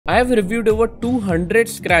I have reviewed over 200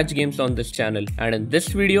 Scratch games on this channel, and in this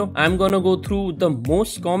video, I'm gonna go through the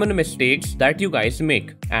most common mistakes that you guys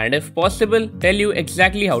make, and if possible, tell you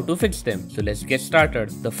exactly how to fix them. So let's get started.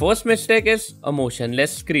 The first mistake is a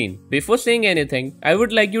motionless screen. Before saying anything, I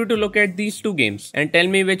would like you to look at these two games and tell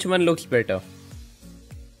me which one looks better.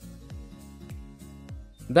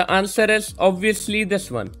 The answer is obviously this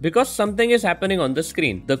one, because something is happening on the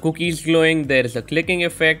screen. The cookie is glowing, there is a clicking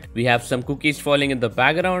effect, we have some cookies falling in the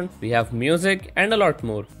background, we have music and a lot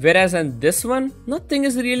more. Whereas in this one, nothing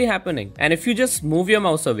is really happening. And if you just move your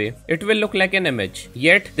mouse away, it will look like an image.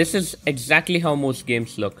 Yet, this is exactly how most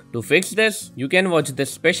games look. To fix this, you can watch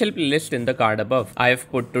this special playlist in the card above. I have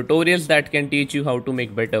put tutorials that can teach you how to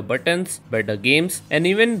make better buttons, better games, and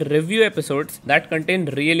even review episodes that contain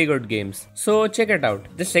really good games. So check it out.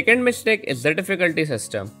 The second mistake is the difficulty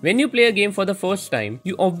system. When you play a game for the first time,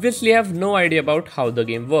 you obviously have no idea about how the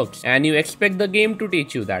game works, and you expect the game to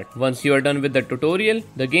teach you that. Once you are done with the tutorial,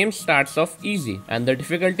 the game starts off easy and the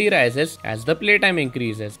difficulty rises as the playtime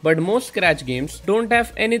increases. But most Scratch games don't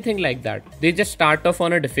have anything like that. They just start off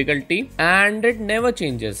on a difficulty and it never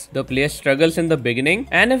changes. The player struggles in the beginning,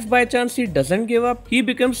 and if by chance he doesn't give up, he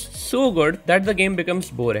becomes so good that the game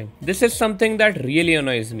becomes boring. This is something that really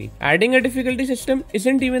annoys me. Adding a difficulty system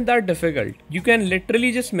isn't even that difficult. You can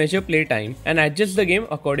literally just measure playtime and adjust the game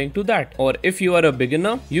according to that. Or if you are a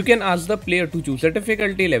beginner, you can ask the player to choose a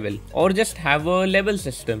difficulty level, or just have a level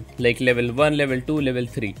system like level 1, level 2, level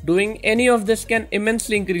 3. Doing any of this can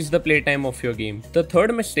immensely increase the playtime of your game. The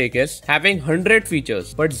third mistake is having 100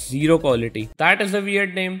 features but zero quality. That is a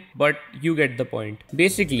weird name, but you get the point.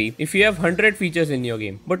 Basically, if you have 100 features in your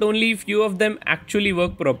game but only few of them actually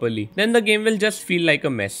work properly, then the game will just feel like a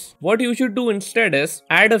mess. What you should do instead is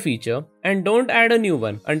add a feature and don't add a new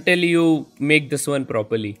one until you make this one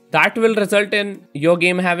properly. That will result in your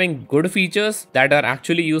game having good features that are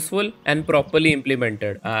actually useful and properly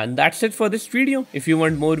implemented. And that's it for this video. If you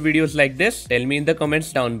want more videos like this, tell me in the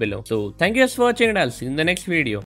comments down below. So thank you guys for watching, and I'll see you in the next video.